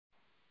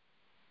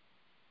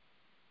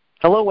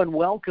Hello and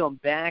welcome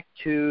back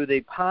to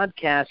the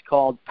podcast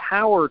called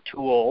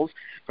PowerTools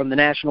from the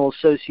National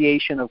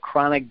Association of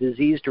Chronic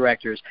Disease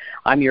Directors.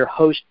 I'm your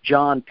host,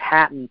 John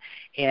Patton,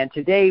 and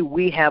today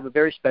we have a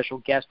very special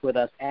guest with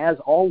us, as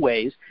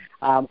always,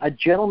 a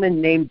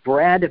gentleman named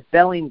Brad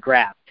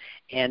Bellinggraff.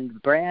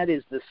 And Brad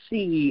is the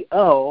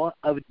CEO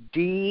of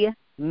dMeetings,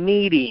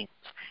 and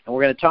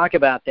we're going to talk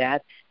about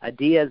that,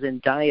 D as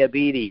in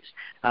diabetes.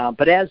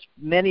 But as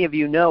many of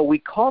you know, we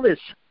call this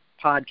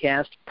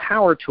podcast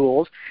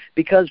PowerTools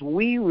because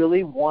we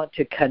really want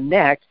to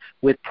connect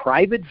with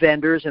private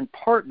vendors and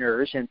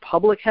partners in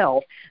public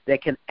health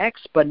that can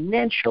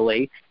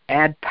exponentially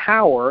add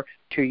power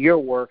to your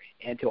work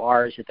and to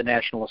ours at the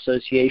National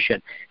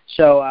Association.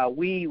 So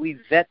we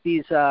vet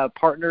these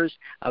partners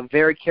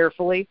very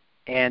carefully,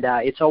 and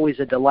it's always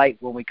a delight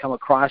when we come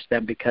across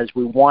them because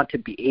we want to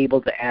be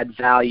able to add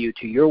value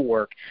to your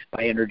work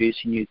by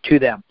introducing you to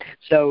them.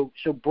 So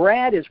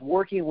Brad is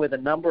working with a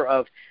number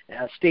of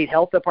state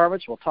health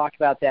departments. We'll talk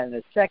about that in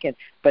a second.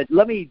 But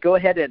let me go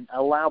ahead and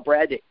allow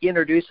Brad to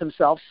introduce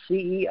himself,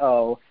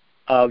 CEO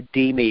of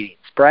dMeetings.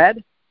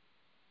 Brad?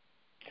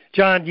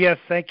 John, yes,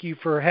 thank you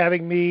for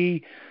having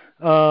me.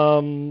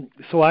 So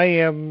I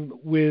am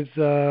with,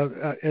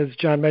 as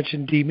John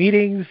mentioned,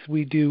 dMeetings.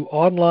 We do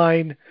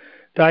online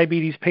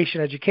diabetes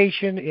patient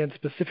education and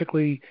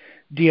specifically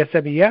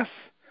DSMES.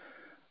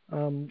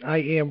 I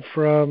am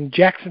from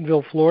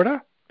Jacksonville,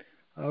 Florida.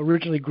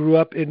 Originally grew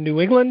up in New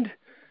England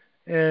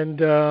and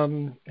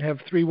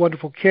have three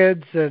wonderful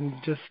kids, and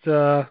just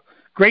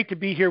great to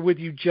be here with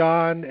you,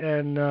 John,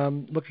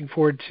 and looking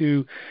forward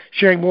to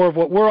sharing more of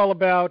what we're all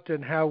about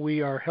and how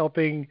we are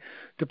helping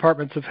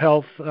departments of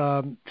health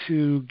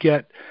to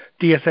get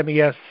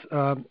DSMES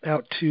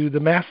out to the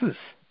masses.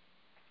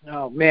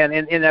 Oh, man,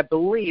 and I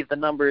believe the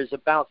number is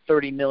about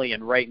 30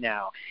 million right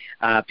now,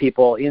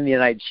 people in the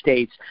United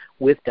States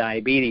with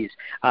diabetes.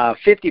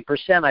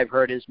 50%, I've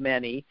heard, as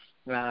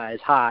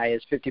high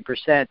as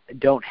 50%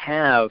 don't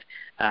have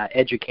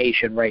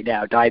education right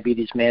now,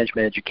 diabetes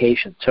management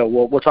education. So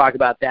we'll talk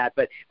about that.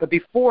 But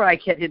before I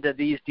get into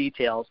these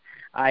details,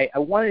 I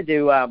wanted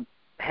to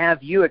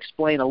have you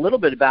explain a little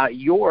bit about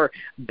your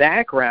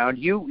background.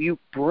 You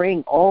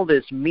bring all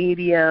this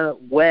media,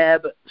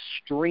 web,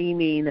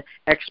 streaming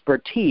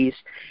expertise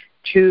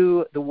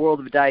to the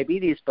world of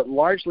diabetes, but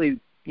largely,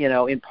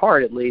 in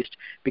part at least,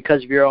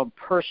 because of your own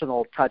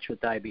personal touch with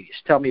diabetes.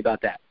 Tell me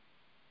about that.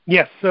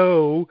 Yes,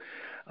 so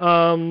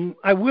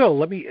I will.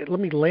 Let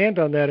me land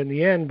on that in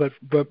the end.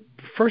 But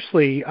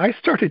firstly, I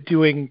started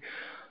doing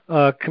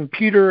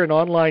computer and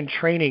online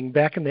training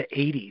back in the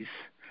 80s.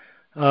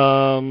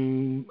 Back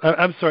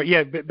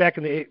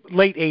in the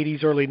late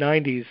 80s, early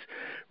 90s,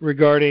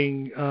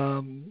 regarding,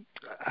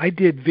 I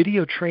did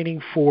video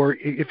training for,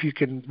 if you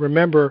can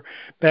remember,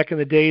 back in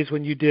the days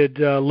when you did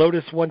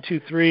Lotus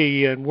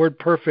 123 and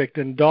WordPerfect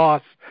and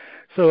DOS.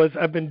 So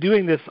I've been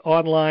doing this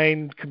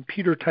online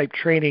computer-type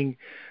training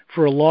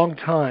for a long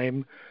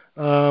time.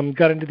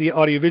 Got into the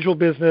audiovisual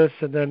business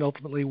and then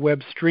ultimately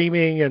web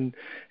streaming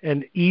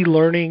and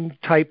e-learning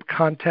type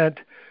content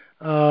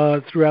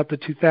throughout the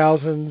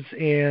 2000s,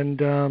 and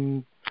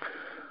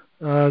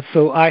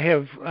so I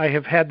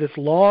have had this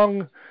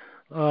long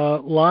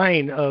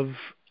line of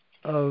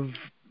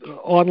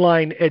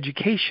online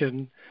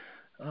education,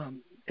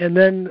 and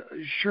then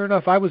sure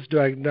enough, I was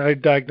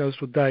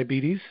diagnosed with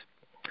diabetes,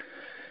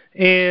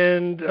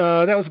 and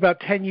that was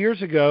about 10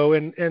 years ago,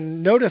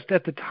 and noticed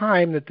at the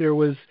time that there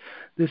was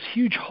this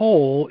huge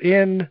hole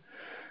in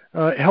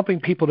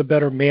helping people to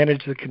better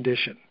manage the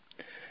condition.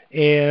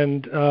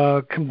 And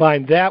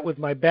combined that with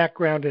my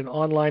background in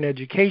online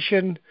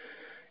education,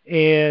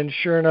 and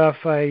sure enough,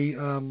 I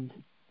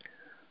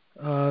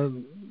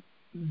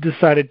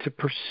decided to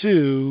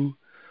pursue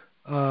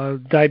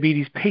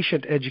diabetes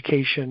patient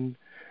education,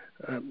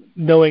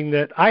 knowing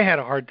that I had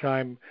a hard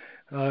time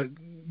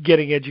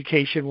getting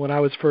education when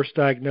I was first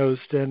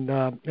diagnosed, and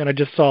I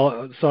just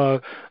saw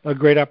a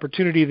great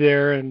opportunity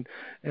there, and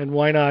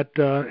why not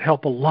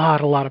help a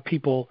lot of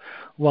people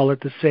while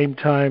at the same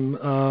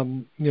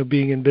time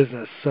being in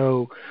business.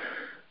 So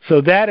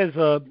that is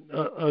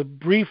a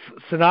brief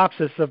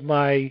synopsis of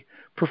my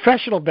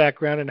professional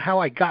background and how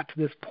I got to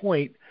this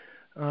point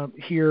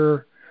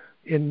here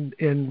in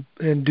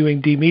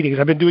doing dMeetings.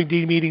 I've been doing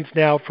dMeetings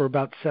now for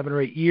about 7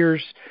 or 8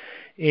 years,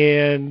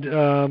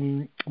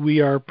 and we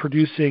are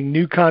producing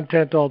new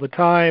content all the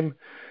time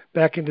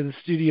back into the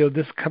studio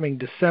this coming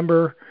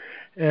December,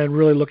 and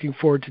really looking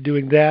forward to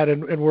doing that.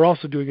 And we're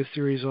also doing a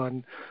series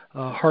on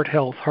heart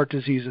health, heart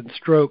disease, and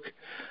stroke.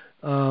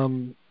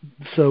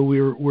 So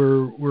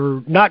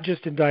we're not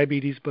just in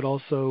diabetes, but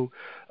also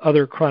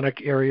other chronic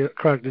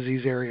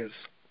disease areas.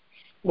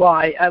 Well,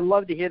 I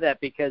love to hear that,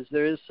 because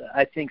there is,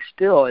 I think,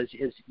 still, as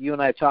you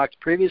and I talked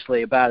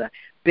previously, about a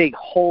big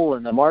hole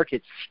in the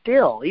market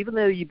still. Even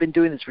though you've been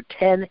doing this for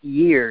 10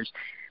 years,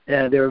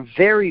 there are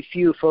very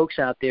few folks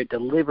out there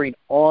delivering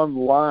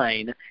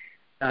online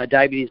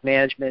diabetes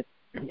management,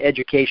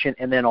 education,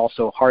 and then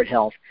also heart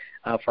health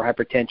for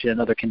hypertension and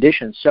other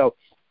conditions. So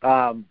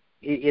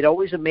it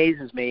always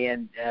amazes me,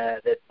 and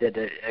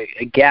that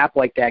a gap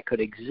like that could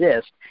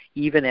exist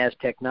even as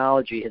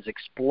technology has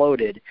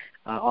exploded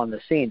on the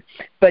scene.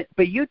 But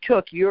you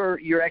took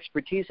your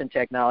expertise in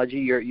technology,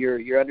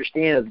 your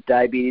understanding of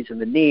diabetes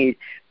and the need,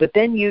 but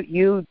then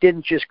you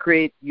didn't just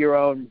create your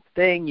own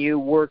thing. You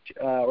worked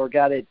or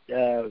got it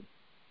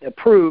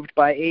approved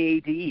by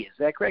AADE. Is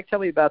that correct? Tell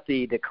me about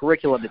the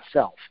curriculum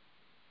itself.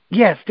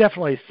 Yes,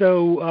 definitely.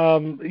 So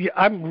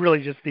I'm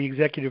really just the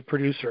executive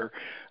producer.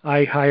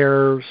 I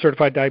hire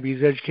certified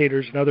diabetes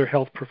educators and other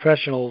health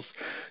professionals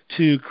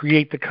to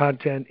create the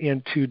content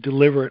and to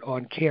deliver it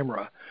on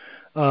camera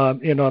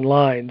and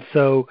online.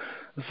 So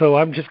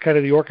I'm just kind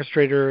of the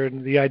orchestrator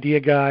and the idea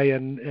guy,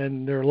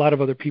 and there are a lot of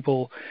other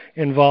people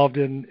involved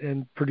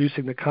in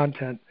producing the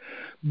content.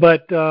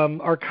 But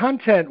our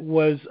content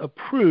was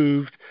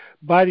approved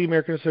by the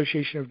American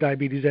Association of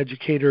Diabetes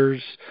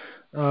Educators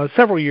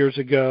several years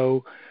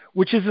ago,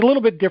 which is a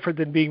little bit different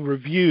than being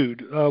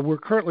reviewed. We're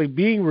currently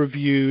being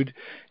reviewed,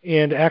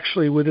 and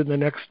actually within the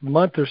next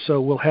month or so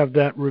we'll have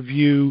that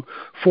review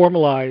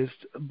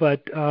formalized.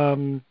 But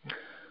the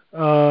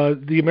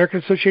American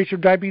Association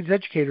of Diabetes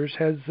Educators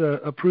has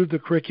approved the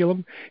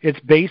curriculum. It's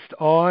based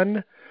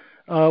on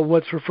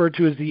what's referred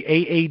to as the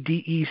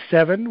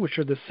AADE-7, which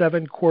are the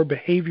 7 core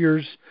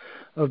behaviors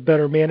of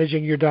better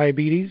managing your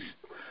diabetes.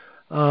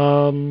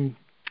 And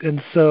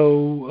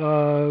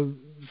so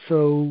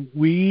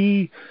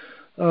we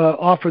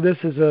offer this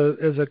as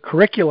a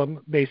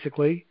curriculum,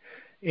 basically,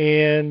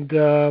 and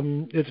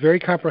it's very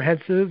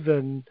comprehensive,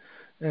 and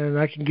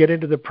I can get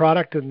into the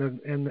product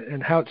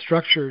and how it's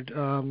structured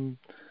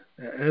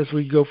as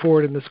we go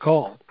forward in this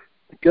call.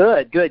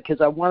 Good,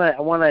 because I want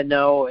to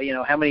know,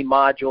 how many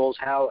modules,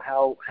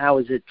 how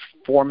is it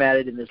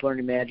formatted in this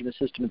learning management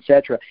system,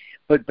 etc.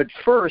 But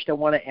first, I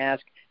want to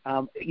ask,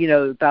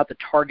 about the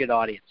target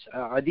audience.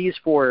 Are these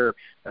for,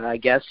 I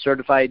guess,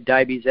 certified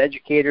diabetes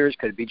educators?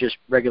 Could it be just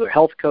regular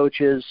health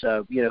coaches?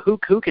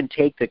 Who can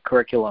take the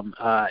curriculum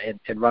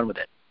and run with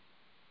it?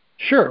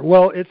 Sure.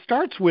 Well, it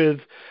starts with,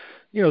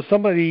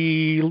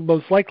 somebody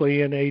most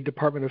likely in a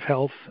Department of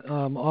Health.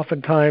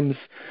 Oftentimes,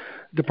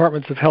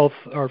 departments of health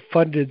are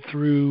funded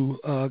through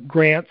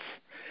grants,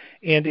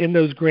 and in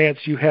those grants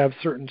you have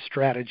certain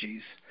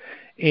strategies.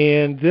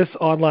 And this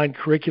online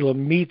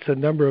curriculum meets a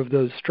number of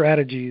those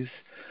strategies.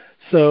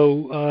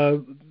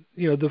 So,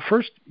 the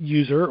first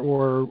user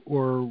or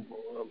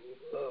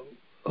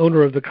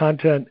owner of the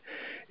content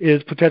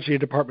is potentially a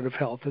Department of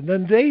Health. And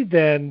then they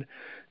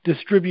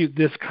distribute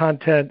this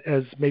content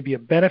as maybe a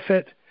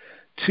benefit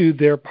to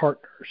their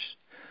partners.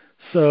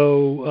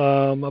 So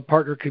a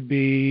partner could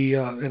be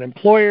an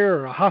employer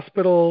or a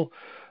hospital,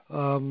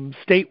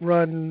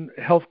 state-run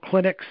health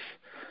clinics.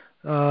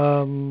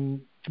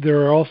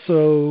 There are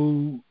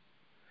also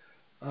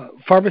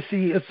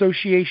pharmacy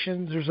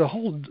associations. There's a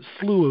whole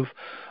slew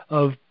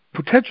of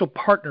potential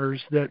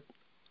partners that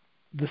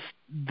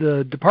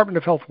the Department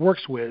of Health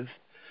works with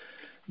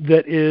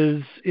that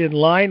is in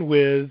line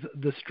with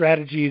the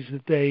strategies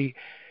that they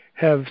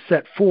have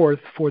set forth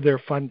for their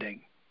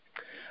funding.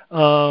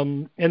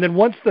 And then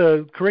once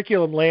the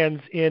curriculum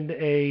lands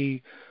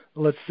in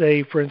let's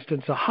say, for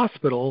instance, a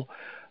hospital,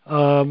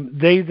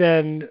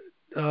 the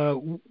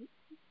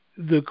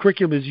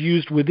curriculum is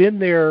used within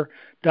their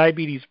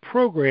diabetes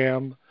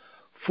program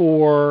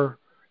for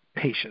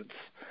patients.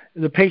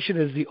 The patient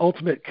is the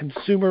ultimate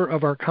consumer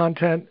of our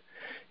content,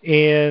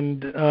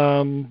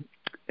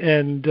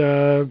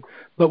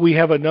 but we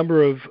have a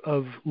number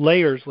of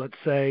layers, let's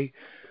say,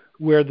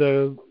 where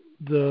the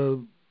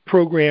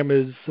program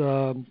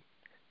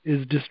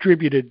is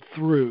distributed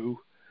through,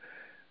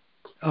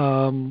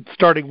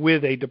 starting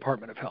with a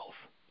Department of Health.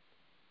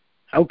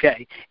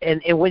 Okay,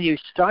 and when you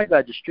talk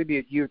about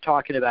distribute, you're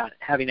talking about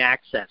having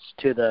access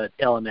to the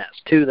LMS,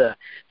 to the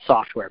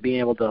software, being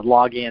able to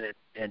log in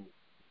and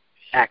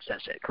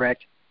access it,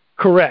 correct?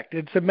 Correct.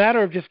 It's a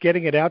matter of just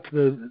getting it out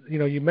to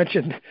you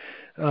mentioned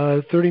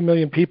 30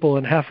 million people,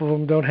 and half of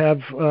them don't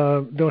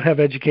have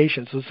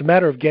education. So it's a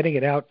matter of getting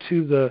it out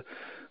to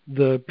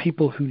the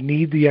people who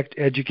need the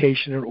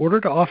education in order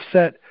to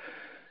offset,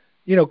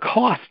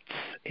 costs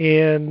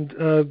and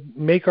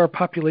make our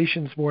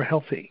populations more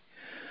healthy.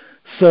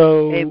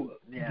 So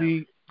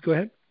go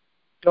ahead.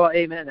 Oh,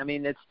 amen. I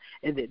mean, that's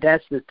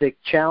the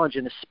challenge,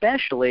 and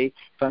especially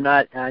if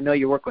I know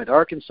you're working with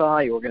Arkansas,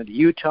 you're working with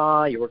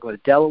Utah, you're working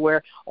with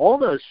Delaware. All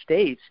those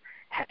states,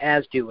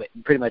 as do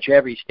pretty much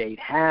every state,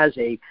 has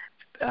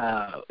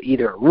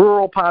either a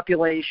rural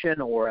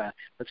population or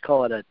let's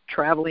call it a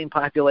traveling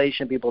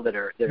population, people that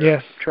are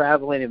yes.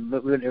 traveling and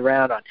moving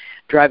around on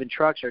driving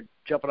trucks or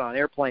jumping on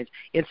airplanes.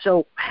 And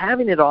so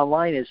having it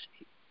online is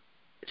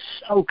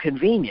so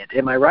convenient.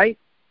 Am I right?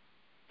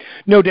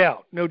 No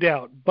doubt.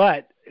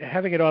 But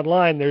having it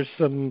online, there's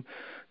some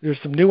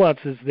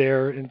nuances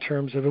there in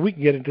terms of, and we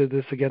can get into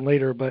this again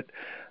later, but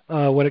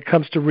when it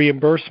comes to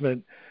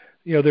reimbursement,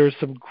 there's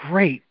some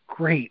great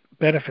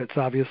benefits,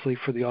 obviously,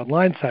 for the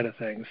online side of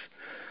things.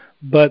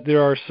 But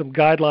there are some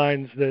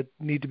guidelines that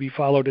need to be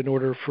followed in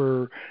order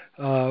for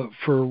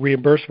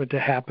reimbursement to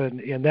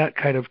happen, and that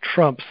kind of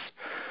trumps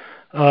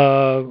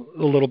a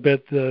little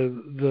bit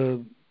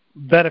the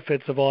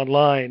benefits of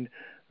online.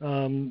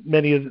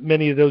 Many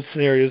of those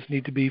scenarios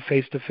need to be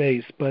face to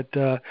face, but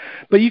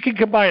you can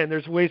combine it.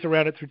 There's ways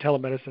around it through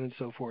telemedicine and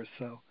so forth.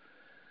 So,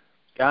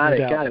 got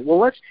it.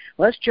 Well,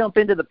 let's jump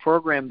into the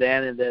program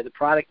then and the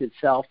product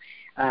itself.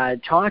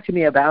 Talk to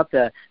me about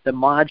the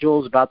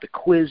modules, about the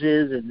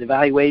quizzes and the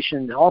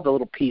evaluation, all the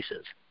little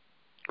pieces.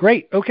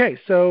 Great. Okay,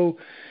 so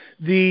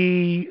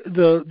the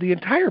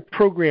entire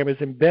program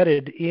is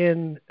embedded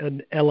in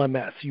an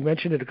LMS. You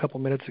mentioned it a couple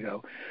minutes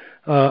ago.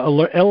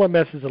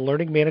 LMS is a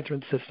learning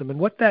management system, and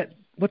what that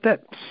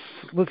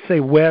let's say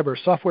web or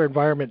software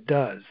environment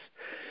does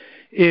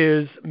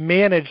is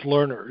manage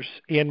learners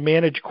and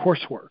manage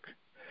coursework,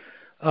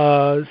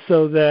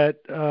 so that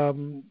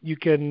you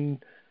can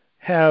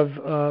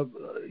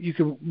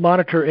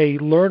monitor a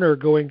learner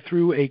going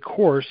through a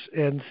course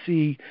and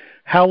see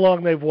how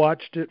long they've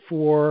watched it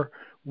for,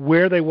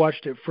 where they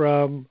watched it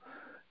from,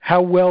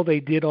 how well they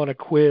did on a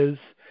quiz.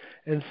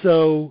 And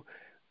so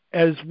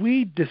as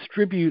we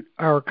distribute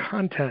our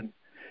content,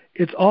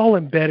 it's all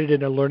embedded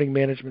in a learning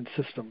management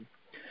system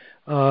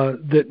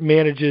that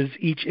manages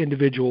each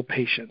individual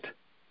patient.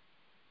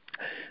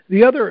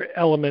 The other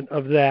element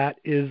of that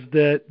is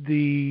that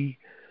the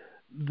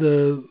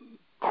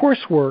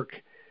coursework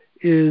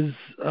is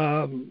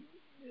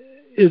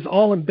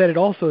all embedded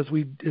also as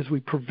we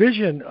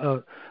provision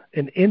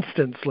an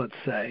instance. Let's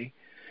say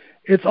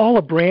it's all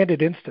a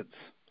branded instance.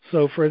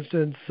 So, for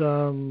instance,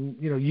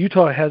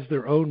 Utah has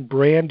their own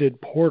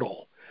branded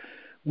portal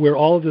where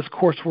all of this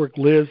coursework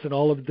lives and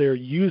all of their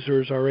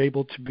users are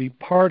able to be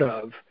part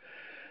of,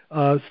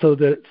 so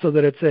that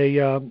it's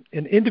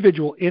an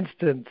individual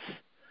instance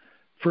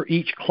for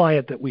each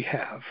client that we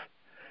have,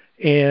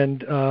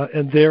 and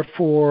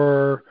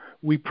therefore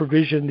we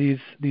provision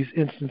these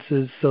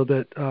instances so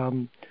that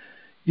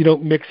you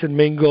don't mix and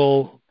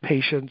mingle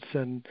patients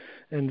and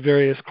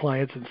various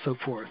clients and so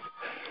forth.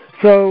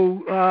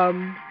 So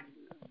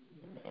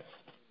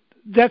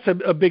that's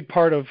a big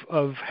part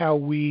of how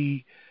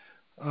we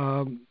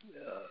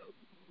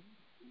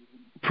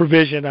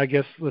provision, I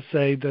guess, let's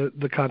say,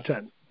 the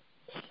content.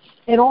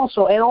 And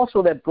also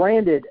that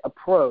branded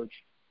approach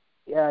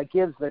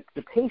gives the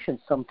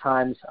patients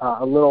sometimes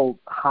a little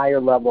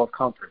higher level of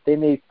comfort. They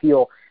may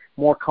feel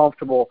more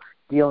comfortable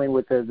dealing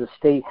with the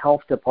state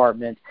health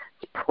department's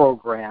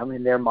program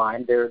in their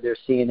mind. They're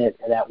seeing it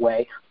that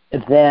way.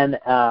 Than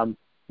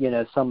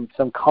some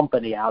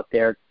company out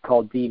there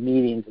called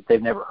dMeetings that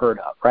they've never heard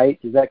of, right?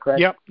 Is that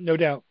correct? Yep, no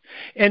doubt.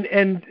 And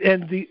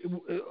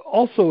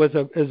also as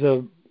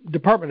a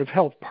Department of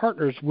Health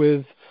partners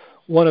with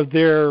one of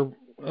their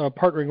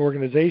partnering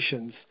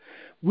organizations,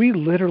 we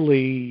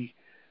literally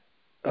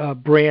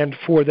brand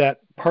for that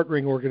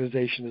partnering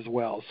organization as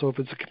well. So if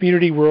it's a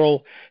community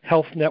rural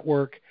health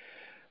network,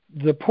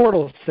 the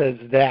portal says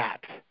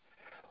that.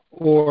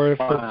 Or if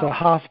it's a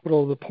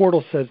hospital, the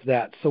portal says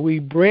that. So we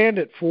brand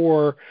it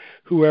for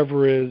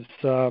whoever is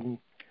the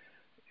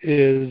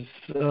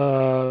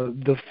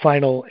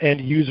final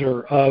end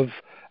user of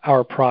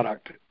our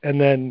product, and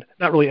then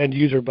not really end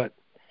user, but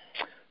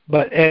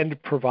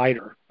end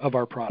provider of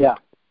our product. Yeah,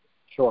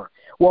 sure.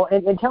 Well,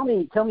 and tell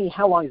me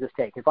how long does this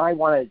take? If I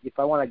want to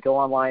go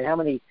online, how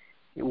many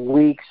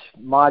weeks,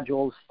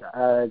 modules,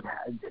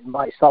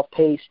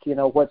 self-paced?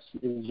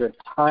 Is there a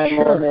time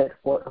limit?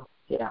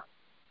 Yeah.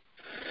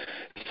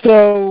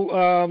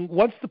 So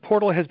once the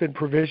portal has been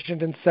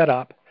provisioned and set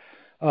up,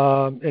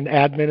 an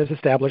admin is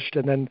established,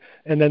 and then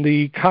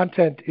the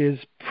content is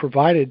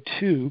provided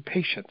to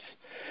patients,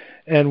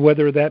 and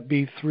whether that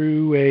be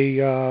through a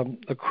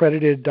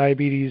accredited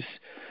diabetes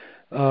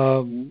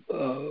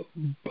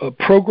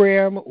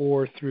program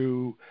or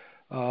through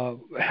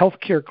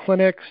healthcare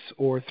clinics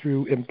or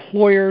through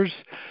employers,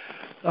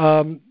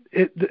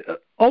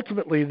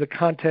 ultimately the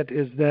content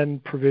is then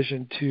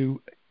provisioned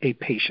to a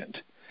patient.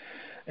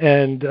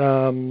 And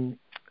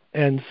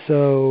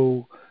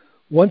so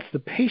once the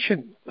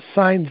patient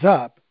signs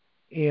up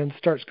and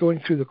starts going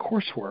through the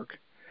coursework,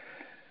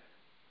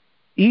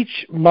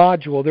 each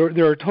module,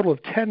 there are a total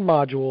of 10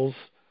 modules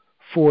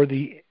for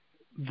the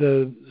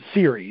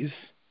series,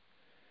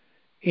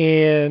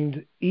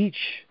 and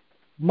each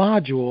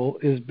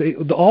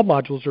module all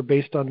modules are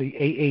based on the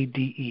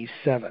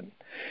AADE7.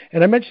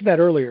 And I mentioned that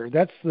earlier.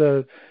 That's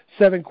the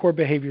 7 core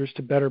behaviors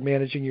to better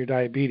managing your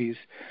diabetes.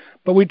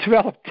 But we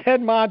developed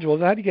 10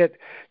 modules. I had to get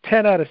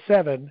 10 out of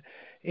 7,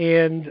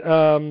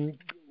 and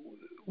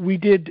we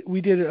did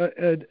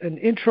an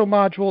intro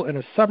module and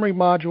a summary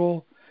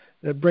module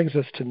that brings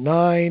us to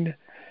 9,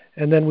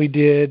 and then we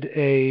did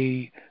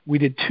 2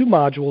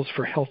 modules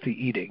for healthy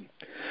eating.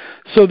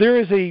 So there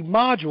is a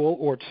module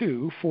or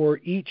 2 for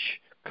each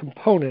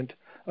component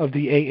of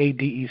the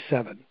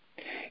AADE7.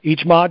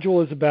 Each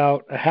module is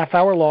about a half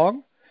hour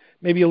long,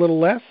 maybe a little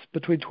less,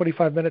 between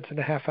 25 minutes and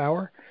a half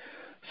hour.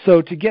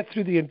 So to get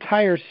through the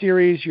entire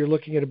series, you're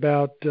looking at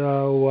about,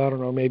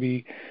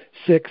 maybe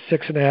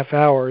 6.5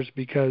 hours,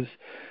 because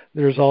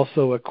there's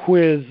also a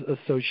quiz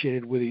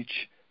associated with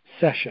each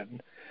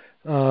session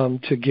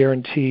to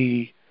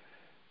guarantee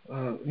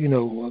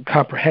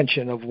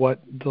comprehension of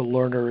what the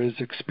learner is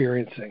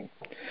experiencing.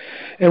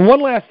 And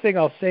one last thing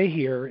I'll say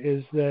here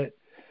is that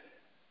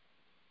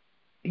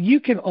you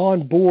can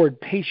onboard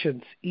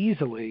patients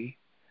easily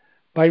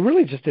by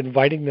really just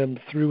inviting them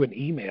through an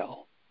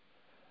email.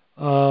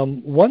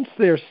 Once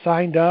they're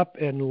signed up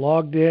and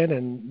logged in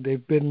and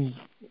they've been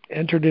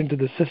entered into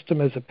the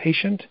system as a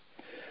patient,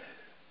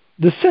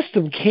 the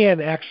system can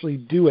actually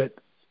do it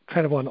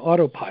kind of on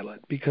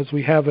autopilot because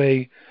we have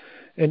an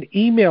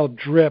email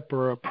drip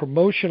or a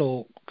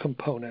promotional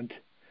component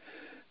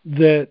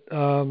that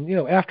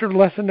after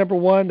lesson number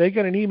 1 they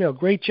get an email.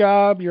 Great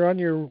job! You're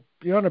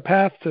on a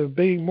path to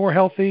being more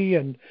healthy,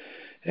 and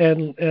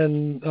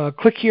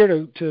click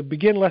here to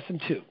begin lesson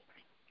 2.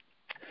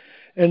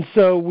 And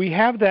so we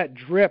have that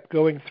drip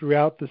going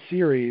throughout the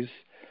series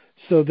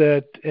so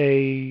that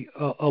a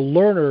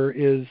learner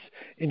is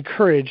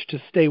encouraged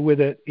to stay with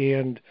it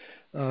and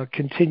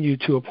continue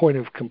to a point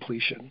of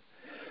completion.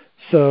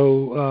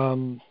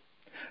 So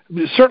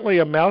certainly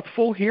a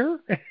mouthful here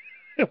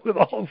with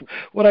all of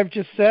what I've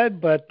just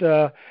said, but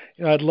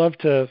I'd love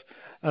to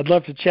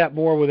chat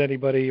more with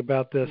anybody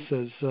about this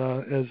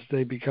as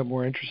they become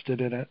more interested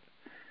in it.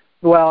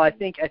 Well, I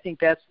think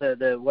that's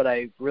the what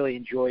I really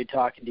enjoyed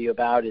talking to you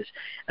about is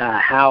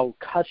how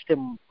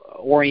custom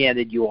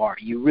oriented you are.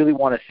 You really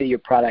want to fit your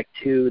product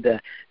to the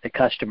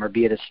customer,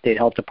 be it a state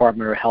health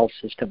department or a health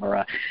system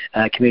or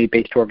a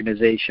community-based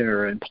organization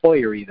or an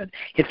employer even.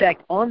 In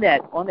fact, on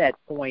that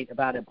point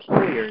about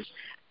employers,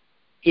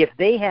 if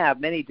they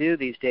have, many do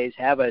these days,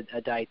 have a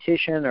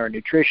dietitian or a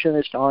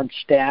nutritionist on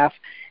staff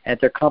at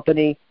their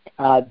company,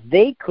 an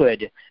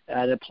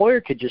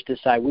employer could just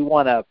decide we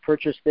want to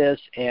purchase this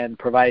and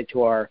provide it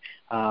to our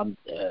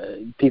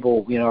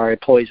people, our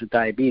employees with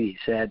diabetes,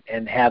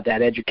 and have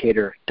that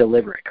educator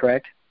deliver it.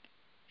 Correct?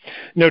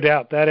 No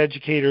doubt, that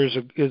educator is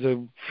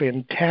a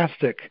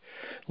fantastic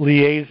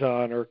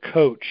liaison or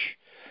coach,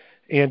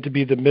 and to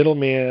be the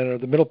middleman or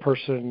the middle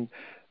person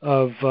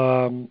of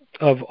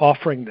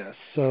offering this.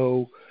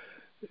 So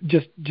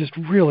just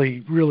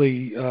really,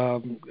 really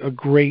a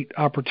great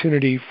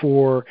opportunity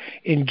for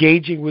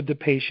engaging with the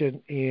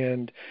patient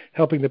and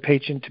helping the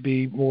patient to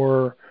be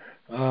more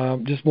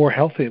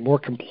healthy and more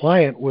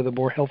compliant with a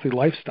more healthy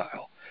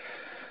lifestyle.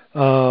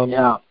 The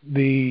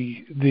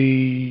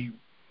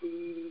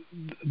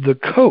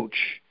coach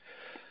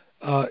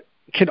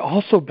can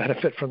also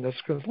benefit from this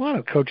because a lot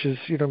of coaches,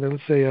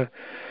 let's say a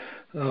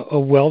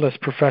wellness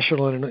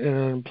professional in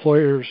an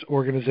employer's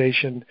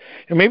organization,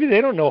 and maybe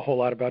they don't know a whole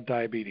lot about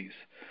diabetes.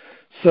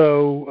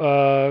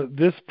 So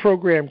this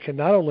program can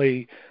not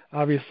only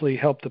obviously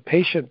help the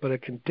patient, but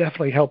it can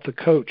definitely help the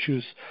coach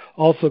who's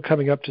also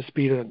coming up to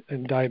speed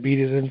in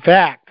diabetes. In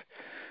fact,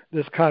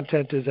 this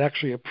content is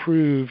actually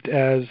approved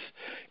as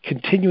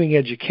continuing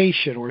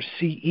education or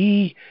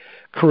CE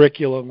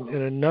curriculum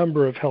in a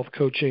number of health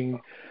coaching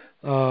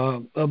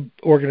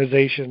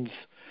organizations.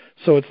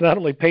 So it's not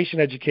only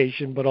patient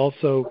education, but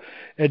also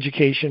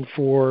education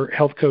for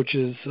health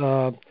coaches,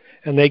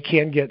 and they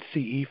can get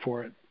CE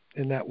for it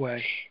in that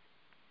way.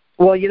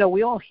 Well,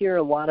 we all hear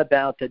a lot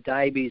about the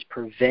diabetes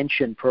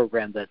prevention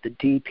program, the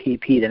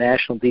DPP, the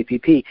national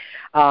DPP,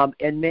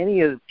 and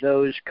many of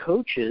those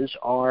coaches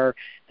are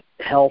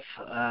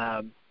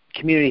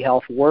community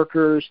health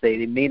workers.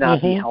 They may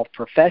not be health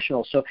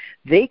professionals, so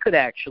they could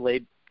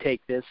actually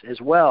take this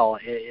as well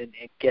and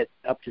get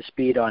up to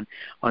speed on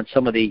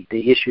some of the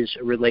issues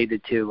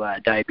related to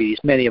diabetes,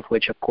 many of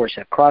which, of course,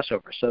 have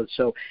crossover.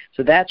 So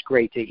that's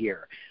great to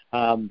hear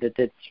that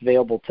it's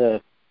available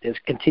as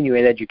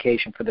continuing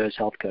education for those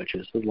health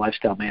coaches, the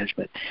lifestyle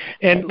management.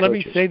 And let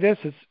me say this: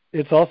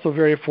 it's also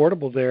very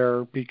affordable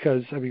there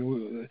because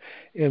there's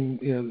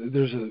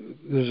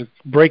a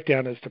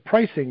breakdown as to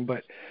pricing,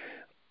 but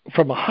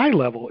from a high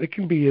level, it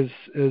can be as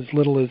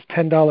little as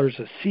 $10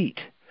 a seat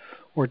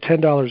or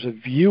 $10 a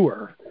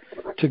viewer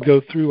to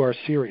go through our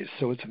series.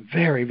 So it's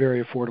very,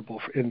 very affordable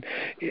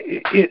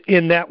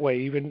in that way,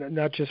 even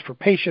not just for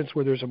patients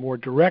where there's a more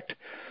direct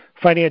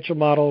financial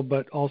model,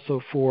 but also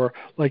for,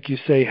 like you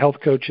say, health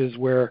coaches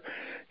where,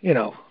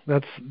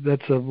 that's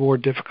a more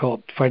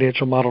difficult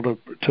financial model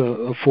to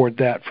afford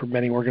that for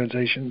many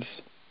organizations.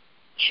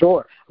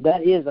 Sure.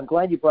 That is. I'm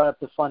glad you brought up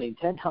the funding.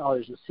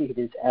 $10 a seat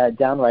is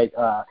downright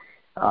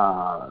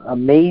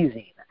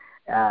amazing.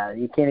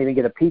 You can't even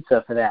get a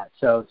pizza for that.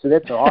 So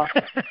that's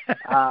awesome.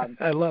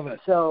 I love it.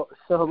 So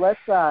let's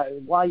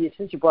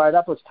since you brought it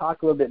up, let's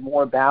talk a little bit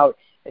more about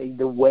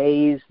the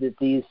ways that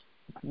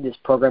this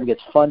program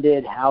gets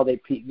funded, how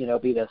they be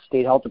the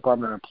state health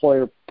department or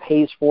employer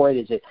pays for it.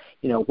 Is it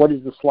what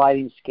is the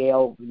sliding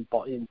scale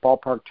in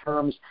ballpark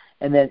terms,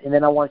 and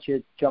then I want you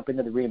to jump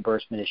into the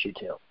reimbursement issue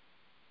too.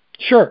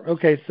 Sure.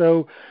 Okay.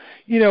 So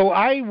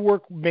I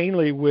work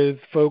mainly with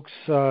folks,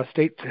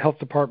 state health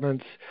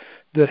departments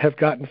that have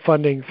gotten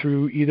funding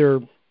through either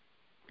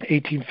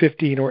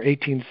 1815 or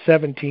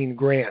 1817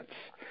 grants.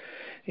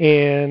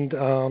 And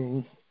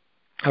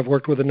I've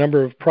worked with a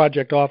number of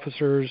project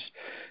officers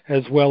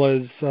as well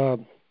as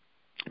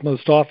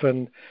most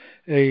often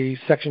a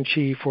section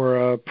chief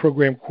or a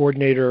program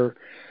coordinator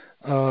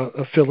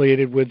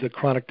affiliated with the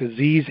chronic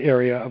disease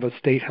area of a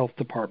state health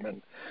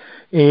department.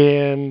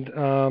 And,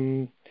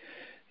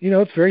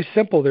 it's very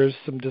simple. There's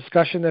some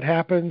discussion that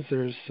happens.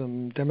 There's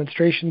some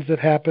demonstrations that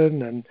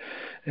happen,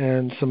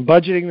 and some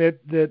budgeting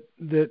that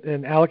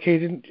and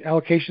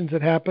allocations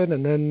that happen,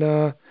 and then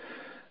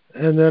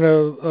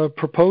a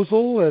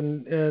proposal,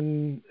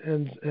 and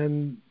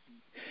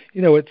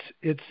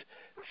it's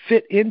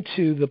fit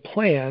into the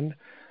plan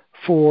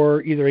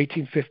for either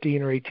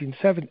 1815 or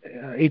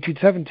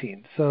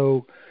 1817.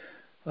 So,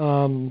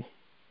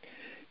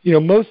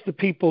 most of the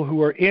people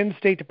who are in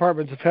state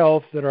departments of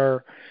health that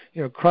are,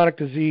 chronic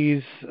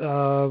disease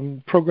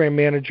program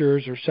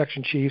managers or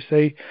section chiefs,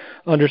 they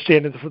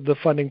understand the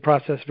funding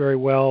process very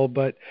well.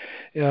 But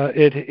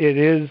it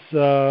is,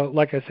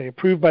 like I say,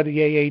 approved by the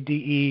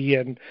AADE,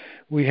 and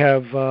we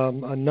have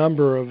a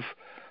number of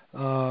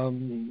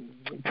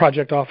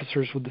project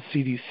officers with the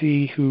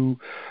CDC who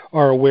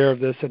are aware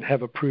of this and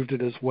have approved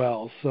it as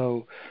well.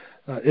 So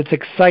it's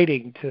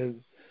exciting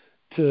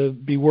to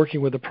be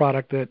working with a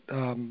product that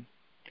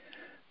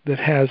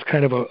has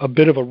kind of a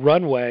bit of a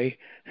runway,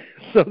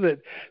 so that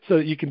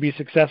you can be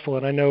successful.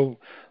 And I know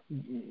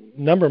a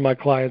number of my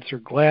clients are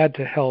glad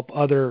to help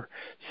other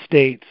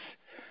states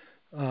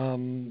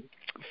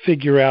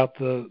figure out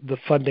the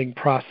funding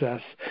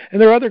process. And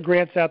there are other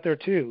grants out there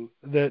too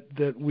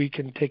that we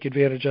can take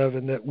advantage of,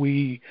 and that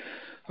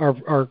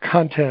our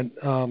content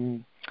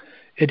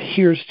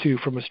adheres to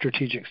from a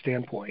strategic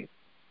standpoint.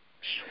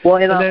 Well,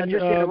 and I'll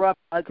just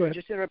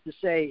interrupt to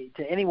say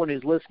to anyone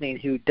who's listening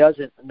who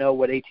doesn't know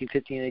what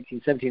 1815 and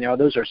 1817 are,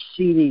 those are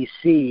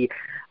CDC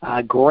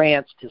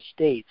grants to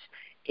states.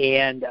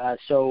 And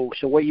so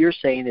what you're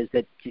saying is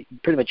that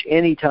pretty much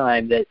any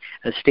time that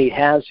a state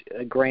has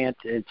a grant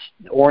it's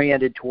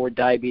oriented toward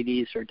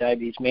diabetes or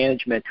diabetes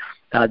management,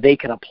 they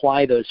can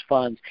apply those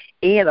funds.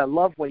 And I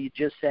love what you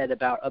just said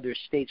about other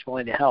states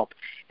willing to help.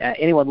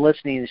 Anyone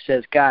listening who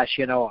says, gosh,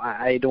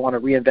 I don't want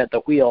to reinvent the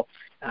wheel,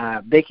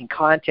 they can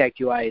contact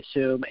you, I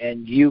assume,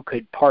 and you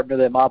could partner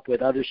them up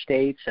with other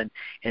states and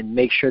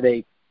make sure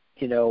they,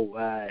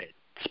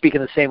 speak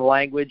in the same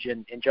language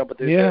and jumping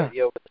through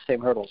the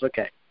same hurdles.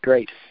 Okay,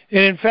 great.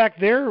 And in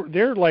fact,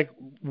 they're like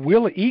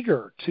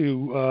eager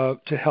to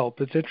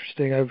help. It's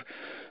interesting.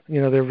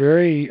 They're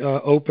very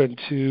open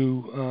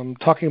to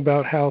talking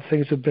about how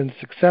things have been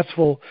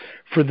successful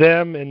for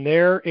them in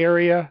their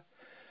area,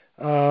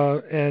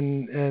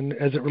 and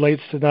as it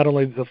relates to not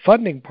only the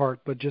funding part,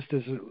 but just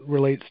as it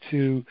relates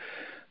to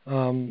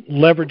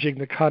leveraging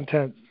the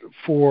content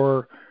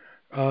for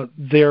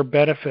their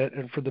benefit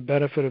and for the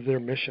benefit of their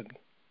mission.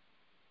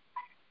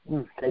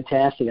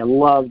 Fantastic. I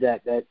love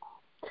that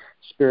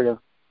spirit of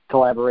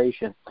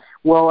collaboration.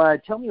 Well,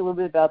 tell me a little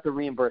bit about the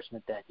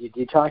reimbursement then.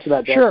 You talked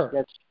about that, Sure.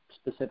 That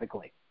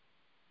specifically.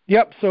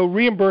 Yep. So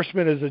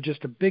reimbursement is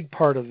just a big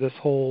part of this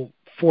whole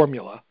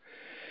formula.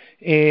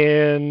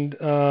 And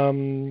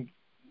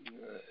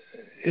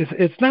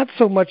it's not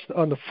so much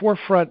on the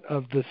forefront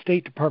of the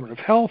State Department of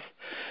Health,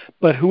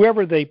 but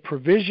whoever they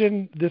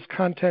provision this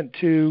content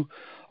to,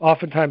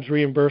 oftentimes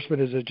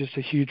reimbursement is just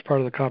a huge part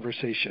of the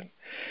conversation.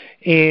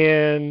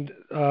 And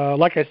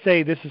like I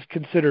say, this is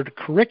considered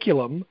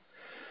curriculum,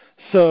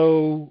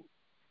 so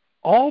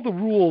all the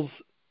rules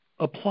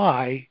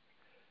apply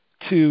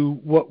to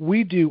what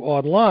we do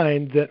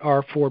online that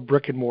are for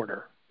brick and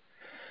mortar.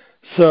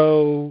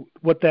 So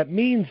what that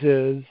means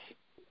is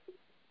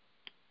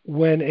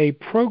when a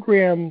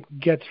program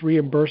gets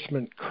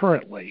reimbursement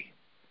currently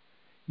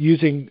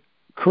using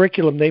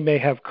curriculum they may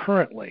have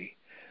currently,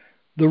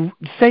 the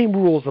same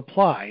rules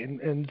apply.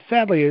 And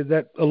sadly,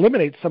 that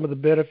eliminates some of the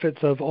benefits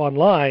of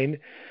online,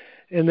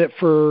 in that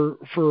for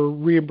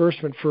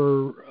reimbursement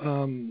for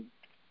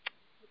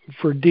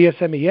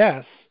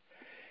DSMES,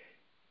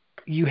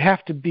 you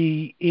have to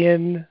be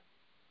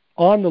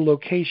on the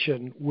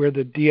location where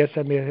the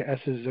DSMES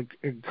is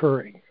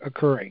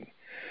occurring.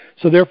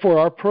 So therefore,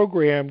 our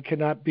program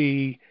cannot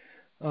be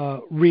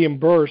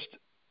reimbursed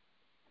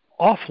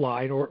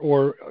offline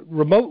or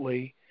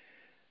remotely.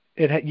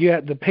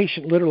 The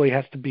patient literally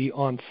has to be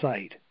on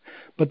site.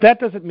 But that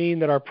doesn't mean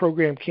that our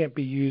program can't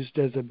be used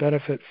as a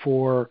benefit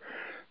for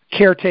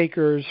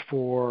caretakers,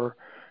 for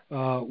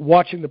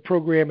watching the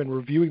program and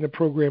reviewing the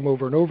program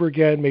over and over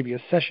again, maybe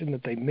a session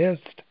that they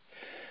missed.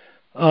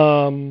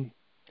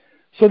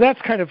 So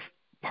that's kind of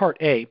part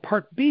A.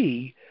 Part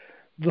B,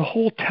 the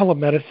whole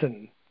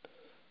telemedicine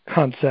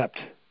concept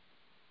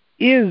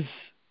is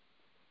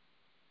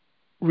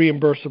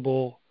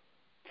reimbursable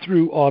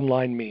through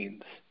online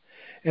means.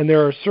 And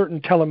there are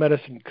certain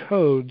telemedicine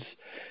codes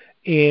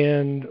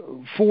and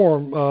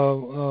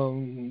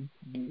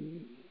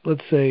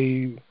let's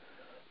say,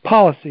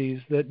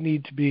 policies that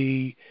need to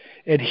be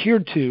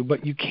adhered to,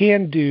 but you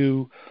can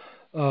do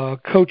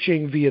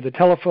coaching via the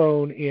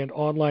telephone and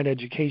online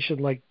education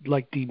like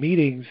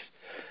dMeetings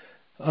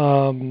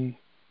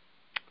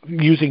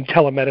using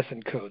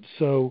telemedicine codes.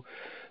 So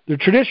the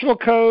traditional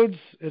codes,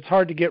 it's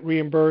hard to get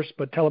reimbursed,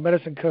 but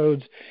telemedicine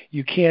codes,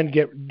 you can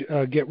get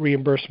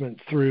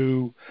reimbursement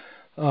through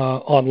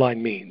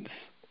online means.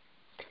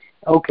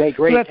 Okay,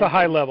 great. So that's a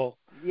high level.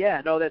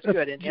 Yeah, no, that's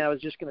good. And I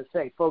was just going to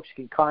say, folks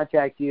can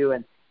contact you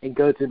and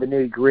go through the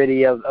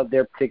nitty-gritty of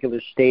their particular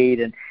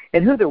state and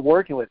who they're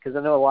working with, because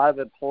I know a lot of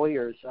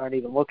employers aren't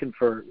even looking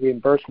for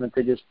reimbursement.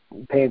 They're just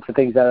paying for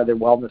things out of their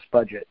wellness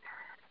budget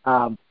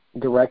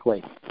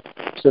directly.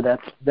 So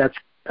that's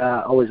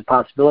always a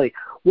possibility.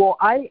 Well,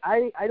 I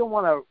don't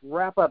want to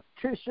wrap up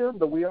too soon,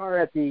 but we are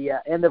at the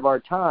end of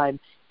our time.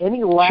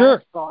 Any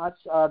last thoughts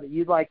that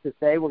you'd like to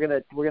say? We're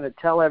gonna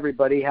tell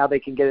everybody how they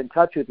can get in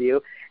touch with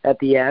you at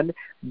the end.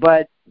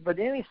 But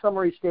any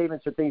summary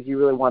statements or things you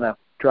really want to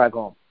drive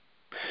home?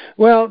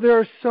 Well, there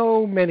are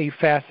so many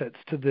facets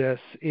to this,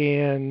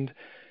 and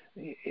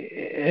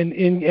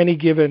in any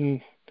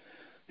given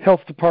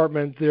health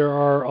department, there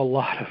are a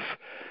lot of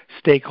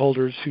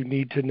stakeholders who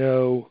need to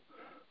know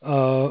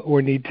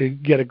or need to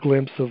get a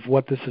glimpse of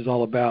what this is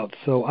all about.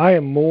 So I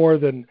am more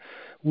than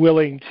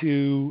willing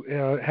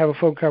to have a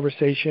phone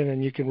conversation,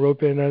 and you can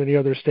rope in any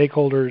other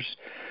stakeholders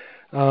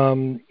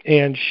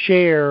and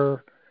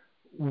share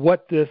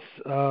what this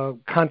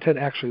content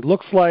actually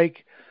looks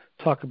like,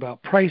 talk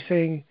about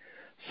pricing.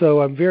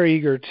 So I'm very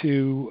eager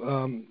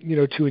to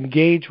to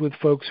engage with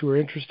folks who are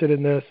interested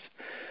in this,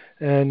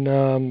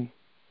 and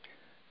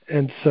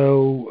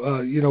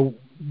so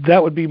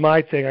that would be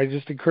my thing. I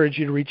just encourage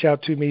you to reach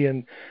out to me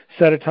and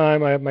set a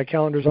time. I have my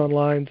calendars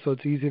online, so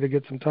it's easy to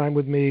get some time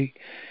with me,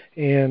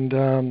 and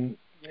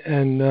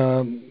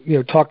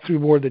talk through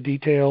more of the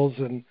details,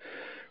 and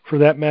for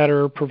that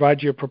matter,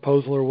 provide you a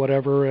proposal or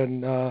whatever,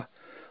 and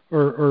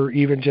or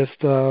even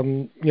just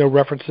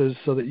references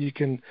so that you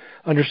can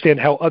understand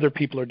how other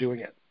people are doing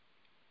it.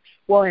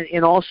 Well,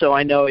 and also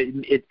I know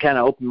it kind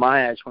of opened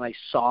my eyes when I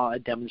saw a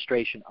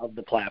demonstration of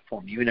the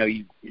platform.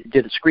 You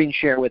did a screen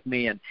share with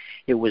me, and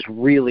it was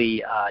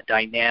really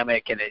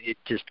dynamic, and it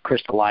just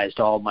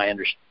crystallized all my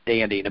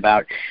understanding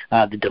about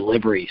the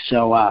delivery.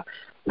 So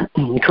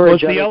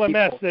encourage the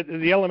LMS.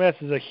 The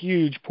LMS is a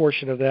huge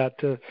portion of that.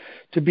 To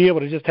be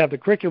able to just have the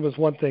curriculum is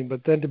one thing,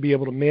 but then to be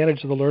able to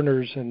manage the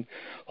learners and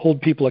hold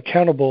people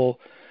accountable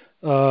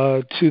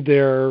to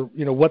their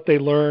what they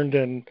learned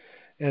and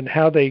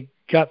how they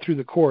got through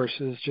the course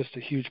is just a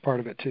huge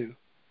part of it too.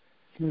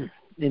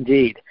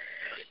 Indeed.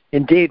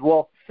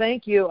 Well,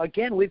 thank you.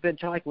 Again, we've been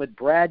talking with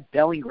Brad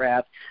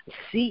Bellingraf,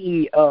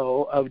 CEO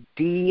of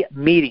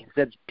dMeetings.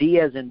 That's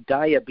D as in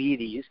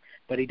diabetes,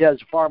 but he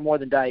does far more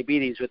than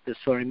diabetes with this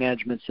learning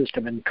management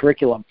system and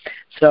curriculum.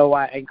 So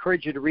I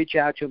encourage you to reach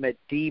out to him at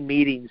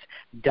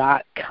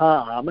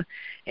dmeetings.com,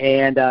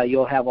 and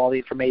you'll have all the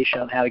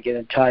information on how to get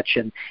in touch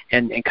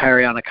and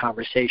carry on a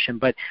conversation.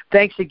 But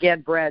thanks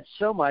again, Brad,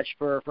 so much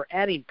for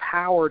adding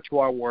power to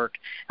our work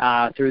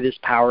through this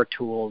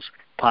PowerTools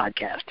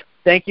podcast.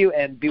 Thank you,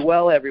 and be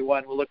well,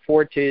 everyone. We'll look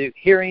forward to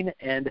hearing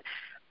and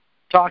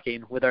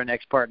talking with our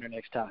next partner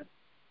next time.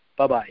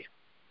 Bye-bye.